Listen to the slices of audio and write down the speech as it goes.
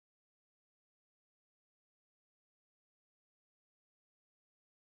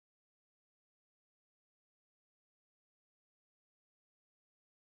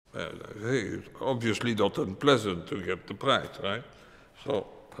Well, it's obviously not unpleasant to get the prize, right? So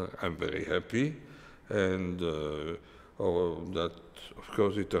I'm very happy, and that, of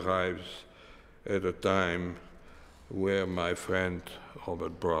course, it arrives at a time where my friend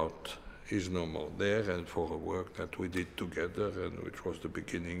Robert Brout is no more there, and for a work that we did together, and which was the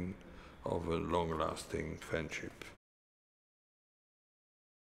beginning of a long-lasting friendship.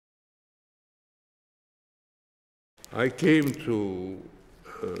 I came to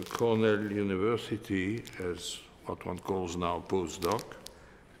Cornell University as what one calls now postdoc.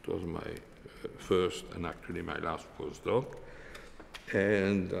 It was my first and actually my last postdoc.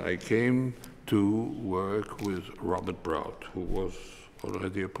 And I came to work with Robert Brout, who was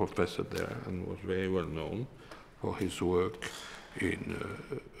already a professor there and was very well known for his work in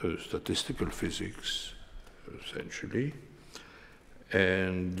statistical physics, essentially.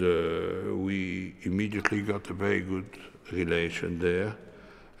 And we immediately got a very good relation there.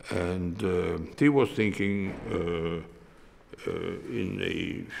 And he was thinking in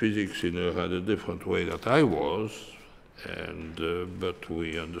a physics in a rather different way that I was, and but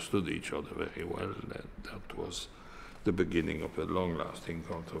we understood each other very well. And that was the beginning of a long-lasting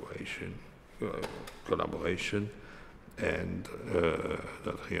collaboration, and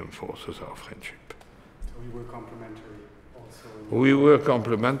that reinforces our friendship. So we were complementary also? We were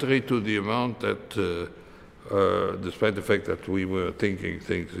complementary to the amount that, despite the fact that we were thinking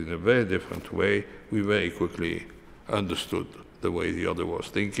things in a very different way, we very quickly understood the way the other was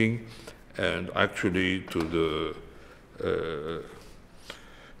thinking, and actually to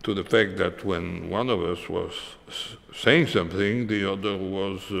the fact that when one of us was saying something, the other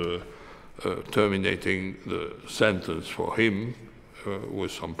was terminating the sentence for him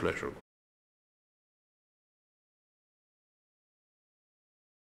with some pleasure.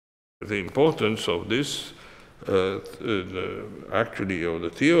 The importance of this, actually, of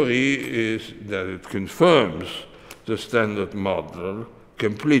the theory is that it confirms the standard model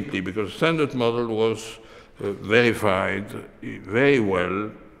completely, because the standard model was verified very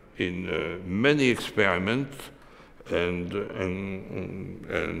well in many experiments and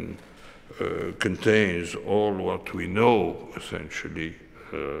contains all what we know, essentially,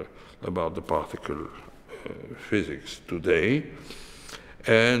 about the particle physics today.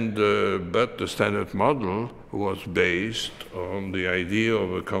 And but the standard model was based on the idea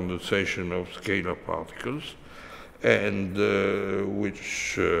of a condensation of scalar particles, and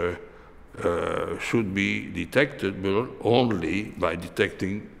which should be detectable only by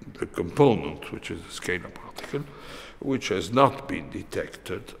detecting the component, which is a scalar particle, which has not been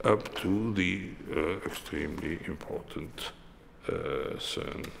detected up to the extremely important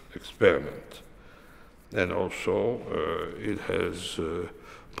CERN experiment. And also, it has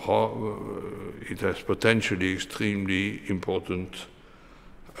potentially extremely important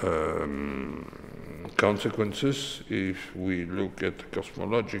consequences if we look at the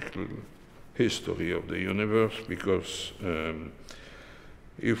cosmological history of the universe, because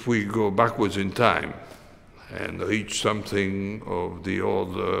if we go backwards in time and reach something of the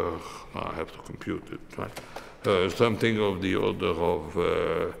order, I have to compute it, right? Something of the order of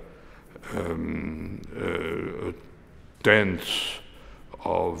a tenth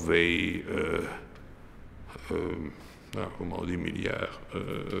of a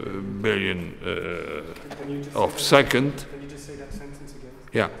billion of second. Can you just say that sentence again?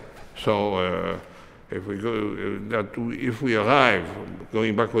 Yeah. So if we go if we arrive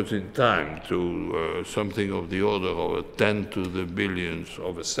going backwards in time to something of the order of a 10 to the billions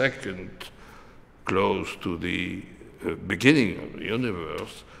of a second, close to the beginning of the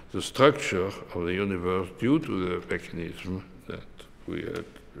universe, the structure of the universe, due to the mechanism that we had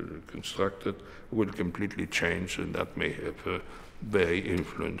constructed, will completely change, and that may have a very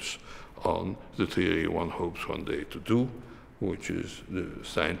influence on the theory one hopes one day to do, which is the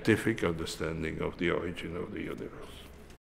scientific understanding of the origin of the universe.